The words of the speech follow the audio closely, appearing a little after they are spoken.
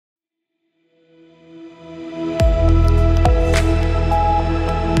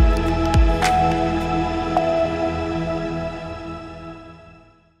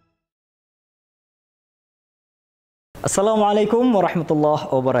Assalamualaikum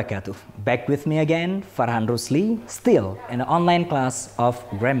warahmatullahi wabarakatuh. Back with me again, Farhan Rusli, still in an online class of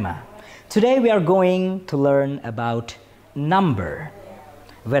grammar. Today we are going to learn about number.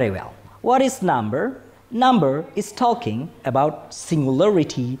 Very well. What is number? Number is talking about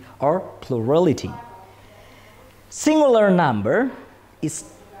singularity or plurality. Singular number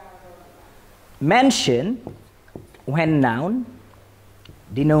is mentioned when noun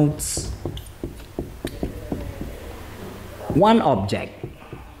denotes one object.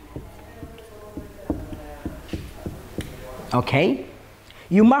 Okay?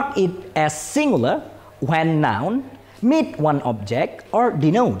 You mark it as singular when noun meet one object or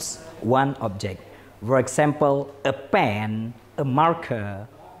denotes one object. For example, a pen, a marker,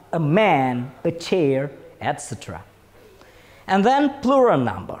 a man, a chair, etc. And then plural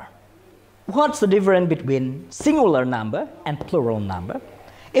number. What's the difference between singular number and plural number?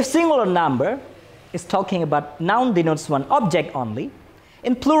 If singular number is talking about noun denotes one object only,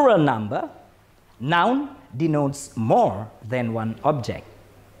 in plural number, noun denotes more than one object.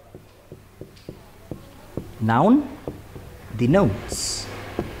 Noun denotes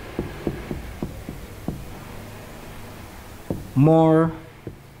more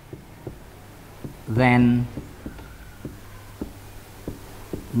than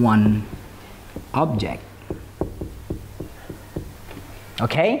one object.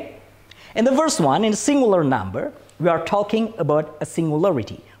 Okay? In the first one, in singular number, we are talking about a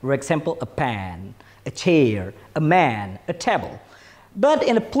singularity. For example, a pen, a chair, a man, a table. But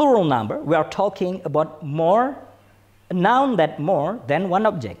in a plural number, we are talking about more, a noun that more than one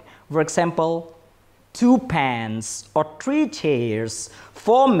object. For example, 2 pens or 3 chairs,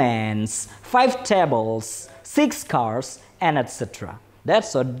 4 men, 5 tables, 6 cars, and etc.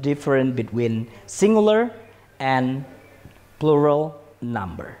 That's the difference between singular and plural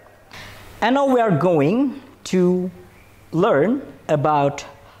number. And now we are going to learn about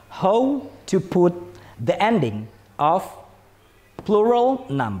how to put the ending of plural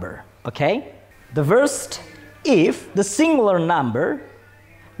number. Okay? The first, if the singular number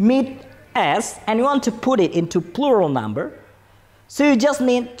meet s and you want to put it into plural number, so you just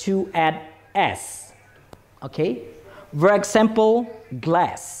need to add s. Okay? For example,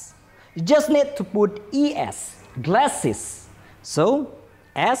 glass. You just need to put es, glasses. So,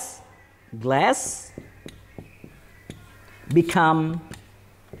 s, glass, become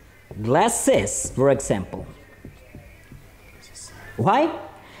glasses, for example. Why?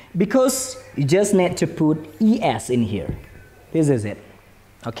 Because you just need to put es in here. This is it.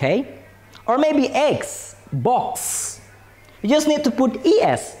 Okay? Or maybe x, box. You just need to put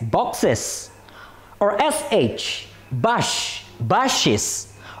es, boxes. Or sh, bush,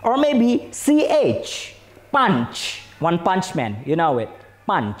 bushes. Or maybe ch, punch. One punch man, you know it.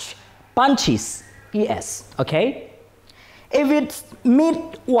 Punch. Punches, es. Okay? If it's meet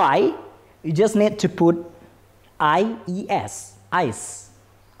y, you just need to put ies, ice.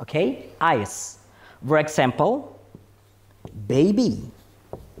 Okay? Ice. For example, baby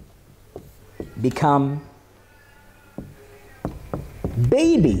become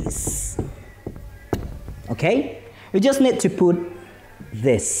babies. Okay? You just need to put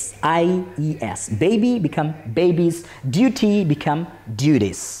this, ies. Baby become babies, duty become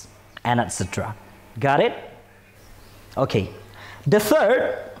duties, and etc. Got it? Okay. The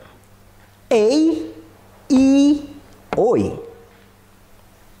third, a, e, oi.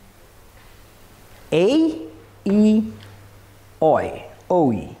 A, e, oi.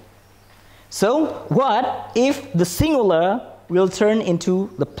 Oi. So, what if the singular will turn into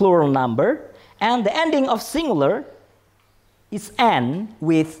the plural number and the ending of singular is end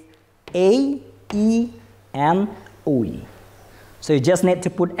with a, e, and oi? So you just need to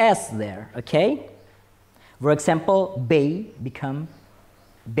put s there, okay? For example, bay become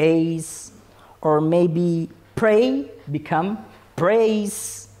bays, or maybe pray become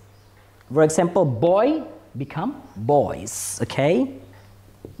praise. For example, boy become boys, okay?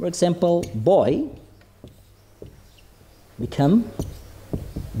 For example, boy become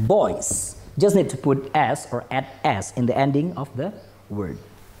boys. Just need to put s or add s in the ending of the word.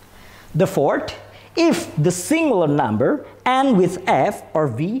 The fourth, if the singular number ends with f or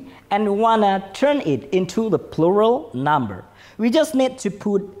v and we want to turn it into the plural number, we just need to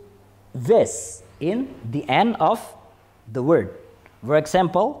put this in the end of the word. For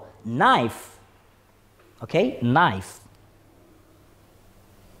example, knife. Okay, knife.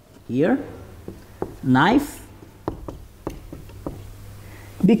 Here, knife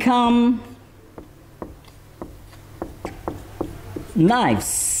become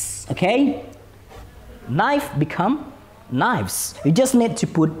knives. Okay? Knife become knives. You just need to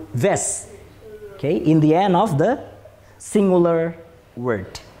put this, okay, in the end of the singular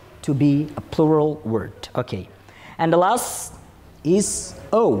word to be a plural word. Okay. And the last is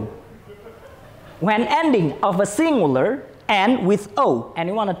O. When ending of a singular end with O and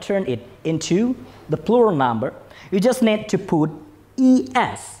you want to turn it into the plural number, you just need to put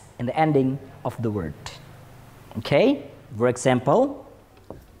es in the ending of the word. Okay? For example,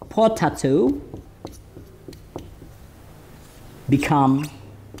 potato become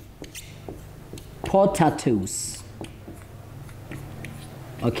potatoes.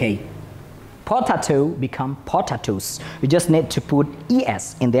 Okay. Potato become potatoes. You just need to put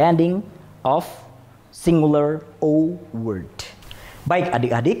es in the ending of singular O word. Baik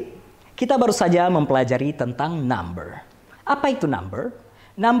adik-adik, kita baru saja mempelajari tentang number. Apa itu number?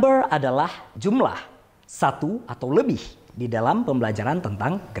 Number adalah jumlah, satu atau lebih di dalam pembelajaran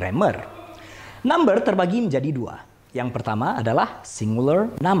tentang grammar. Number terbagi menjadi dua. Yang pertama adalah singular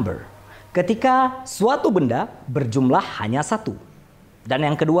number. Ketika suatu benda berjumlah hanya satu. Dan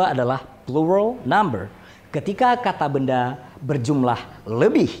yang kedua adalah plural number. Ketika kata benda berjumlah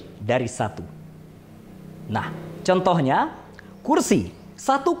lebih dari satu. Nah, contohnya kursi.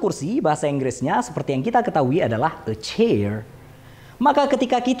 Satu kursi bahasa Inggrisnya seperti yang kita ketahui adalah a chair. Maka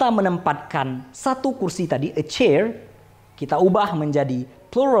ketika kita menempatkan satu kursi tadi, a chair, kita ubah menjadi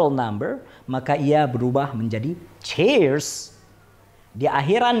plural number, maka ia berubah menjadi chairs. Di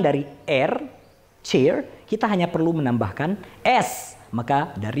akhiran dari r, chair, kita hanya perlu menambahkan s.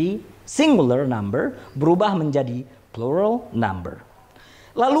 Maka dari singular number berubah menjadi plural number.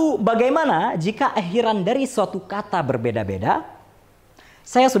 Lalu bagaimana jika akhiran dari suatu kata berbeda-beda?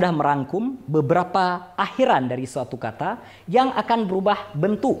 Saya sudah merangkum beberapa akhiran dari suatu kata yang akan berubah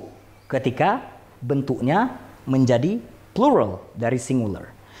bentuk ketika bentuknya menjadi plural dari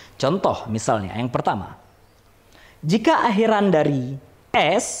singular. Contoh misalnya yang pertama. Jika akhiran dari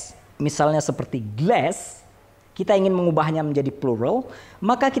s, misalnya seperti glass, kita ingin mengubahnya menjadi plural,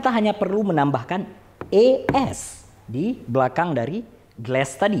 maka kita hanya perlu menambahkan es di belakang dari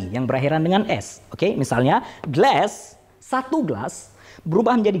glass tadi yang berakhiran dengan s. Oke, misalnya glass, satu gelas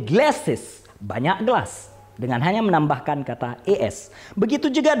berubah menjadi glasses, banyak gelas, dengan hanya menambahkan kata es.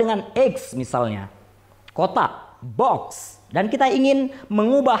 Begitu juga dengan x misalnya, kotak, box, dan kita ingin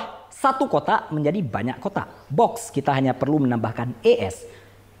mengubah satu kotak menjadi banyak kotak. Box kita hanya perlu menambahkan es,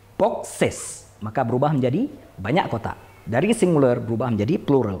 boxes, maka berubah menjadi banyak kotak. Dari singular berubah menjadi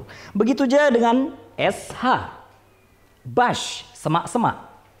plural. Begitu juga dengan sh, bash, semak-semak,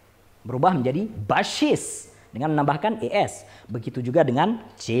 berubah menjadi bashes dengan menambahkan es. Begitu juga dengan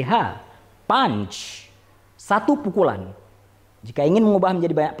ch, punch, satu pukulan. Jika ingin mengubah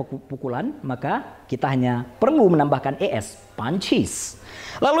menjadi banyak pukulan, maka kita hanya perlu menambahkan es, punches.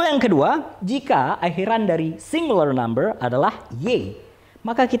 Lalu yang kedua, jika akhiran dari singular number adalah y,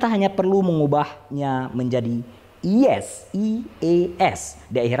 maka kita hanya perlu mengubahnya menjadi es, ies,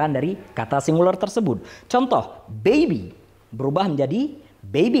 di akhiran dari kata singular tersebut. Contoh, baby berubah menjadi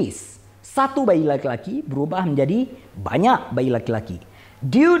babies. Satu bayi laki-laki berubah menjadi banyak bayi laki-laki.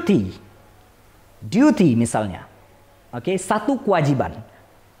 Duty, duty misalnya. Oke, satu kewajiban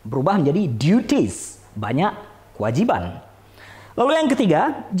berubah menjadi duties, banyak kewajiban. Lalu yang ketiga,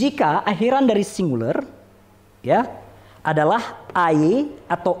 jika akhiran dari singular ya adalah ay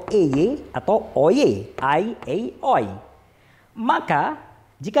atau ey atau oy, I, a, oi. Maka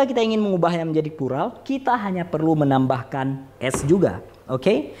jika kita ingin mengubahnya menjadi plural, kita hanya perlu menambahkan s juga.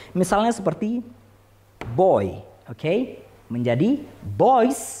 Oke? Misalnya seperti boy, oke? Menjadi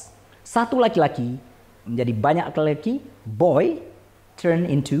boys, satu laki-laki menjadi banyak laki-laki, boy turn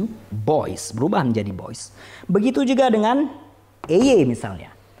into boys, berubah menjadi boys. Begitu juga dengan ey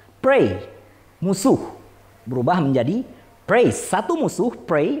misalnya. Pray, musuh, berubah menjadi praise. Satu musuh,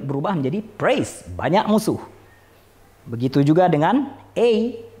 pray, berubah menjadi praise, banyak musuh. Begitu juga dengan a,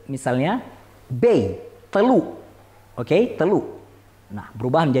 misalnya bay, teluk. Oke, teluk. Nah,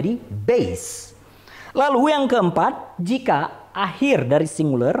 berubah menjadi base. Lalu yang keempat, jika akhiran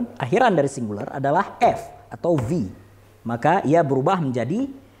dari singular adalah f atau v, maka ia berubah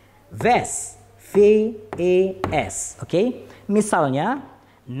menjadi ves, v-e-s. Oke, misalnya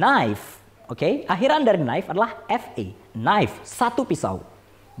knife. Oke, akhiran dari knife adalah fa, knife, satu pisau,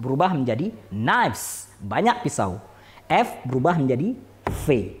 berubah menjadi knives, banyak pisau. F berubah menjadi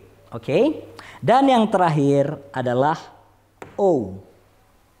v. Oke, dan yang terakhir adalah o.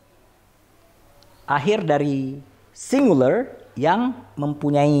 Akhir dari singular yang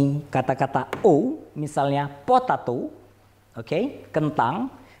mempunyai kata-kata o, misalnya potato, oke, kentang,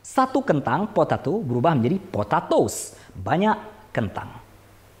 satu kentang, potato, berubah menjadi potatoes, banyak kentang.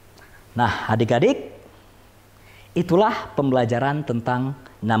 Nah, adik-adik, itulah pembelajaran tentang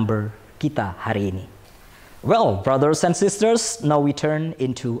number kita hari ini. Well, brothers and sisters, now we turn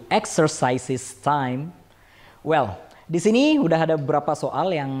into exercises time. Well, di sini udah ada beberapa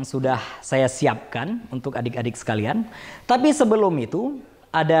soal yang sudah saya siapkan untuk adik-adik sekalian. Tapi sebelum itu,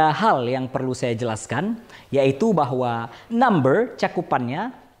 ada hal yang perlu saya jelaskan, yaitu bahwa number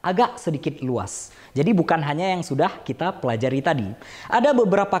cakupannya agak sedikit luas. Jadi bukan hanya yang sudah kita pelajari tadi. Ada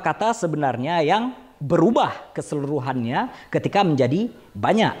beberapa kata sebenarnya yang berubah keseluruhannya ketika menjadi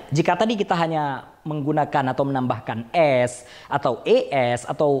banyak. Jika tadi kita hanya menggunakan atau menambahkan s atau es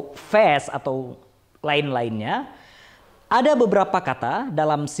atau fast atau lain-lainnya, ada beberapa kata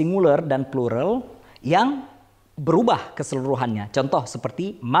dalam singular dan plural yang berubah keseluruhannya. Contoh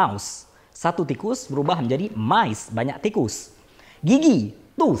seperti mouse, satu tikus berubah menjadi mice, banyak tikus. Gigi,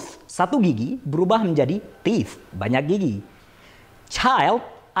 tooth, satu gigi berubah menjadi teeth, banyak gigi. Child,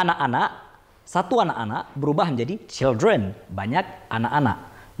 anak-anak, satu anak-anak berubah menjadi children, banyak anak-anak.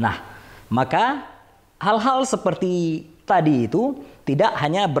 Nah, maka hal-hal seperti tadi itu tidak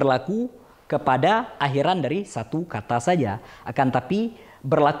hanya berlaku kepada akhiran dari satu kata saja, akan tapi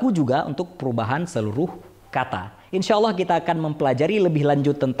berlaku juga untuk perubahan seluruh kata. Insya Allah kita akan mempelajari lebih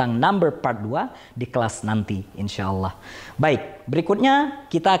lanjut tentang number part 2 di kelas nanti, insya Allah. Baik, berikutnya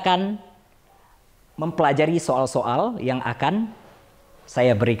kita akan mempelajari soal-soal yang akan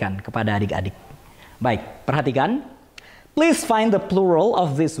saya berikan kepada adik-adik. Baik, perhatikan. Please find the plural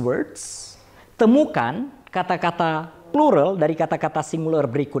of these words. Temukan kata-kata plural dari kata-kata singular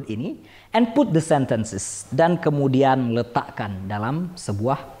berikut ini and put the sentences, dan kemudian letakkan dalam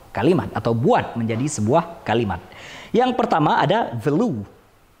sebuah kalimat atau buat menjadi sebuah kalimat. Yang pertama ada value,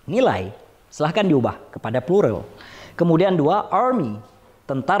 nilai. Silahkan diubah kepada plural. Kemudian 2, army,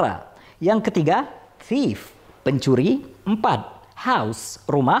 tentara. Yang ketiga, thief, pencuri. 4, house,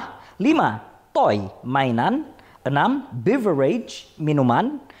 rumah. 5, toy, mainan. 6, beverage,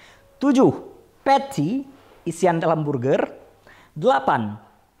 minuman. 7, patty, isian dalam burger. 8,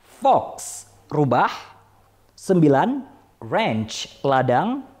 fox, rubah. 9, ranch,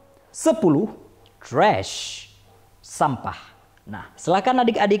 ladang. 10, trash, sampah. Nah, silakan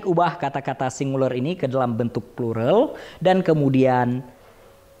adik-adik ubah kata-kata singular ini ke dalam bentuk plural dan kemudian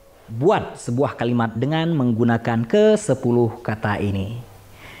buat sebuah kalimat dengan menggunakan ke-10 kata ini.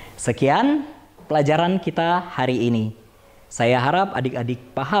 Sekian pelajaran kita hari ini. Saya harap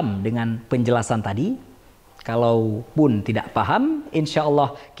adik-adik paham dengan penjelasan tadi. Kalaupun tidak paham, insya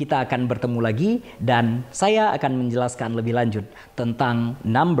Allah kita akan bertemu lagi dan saya akan menjelaskan lebih lanjut tentang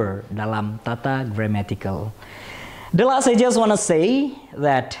number dalam tata grammatical. The last, I just want to say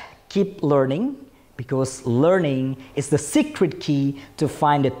that keep learning, because learning is the secret key to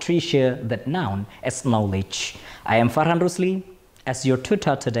find the treasure that known as knowledge. I am Farhan Rusli. As your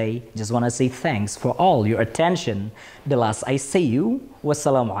tutor today, just want to say thanks for all your attention. The last I say you,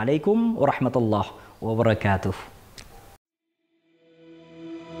 wassalamualaikum warahmatullahi wabarakatuh.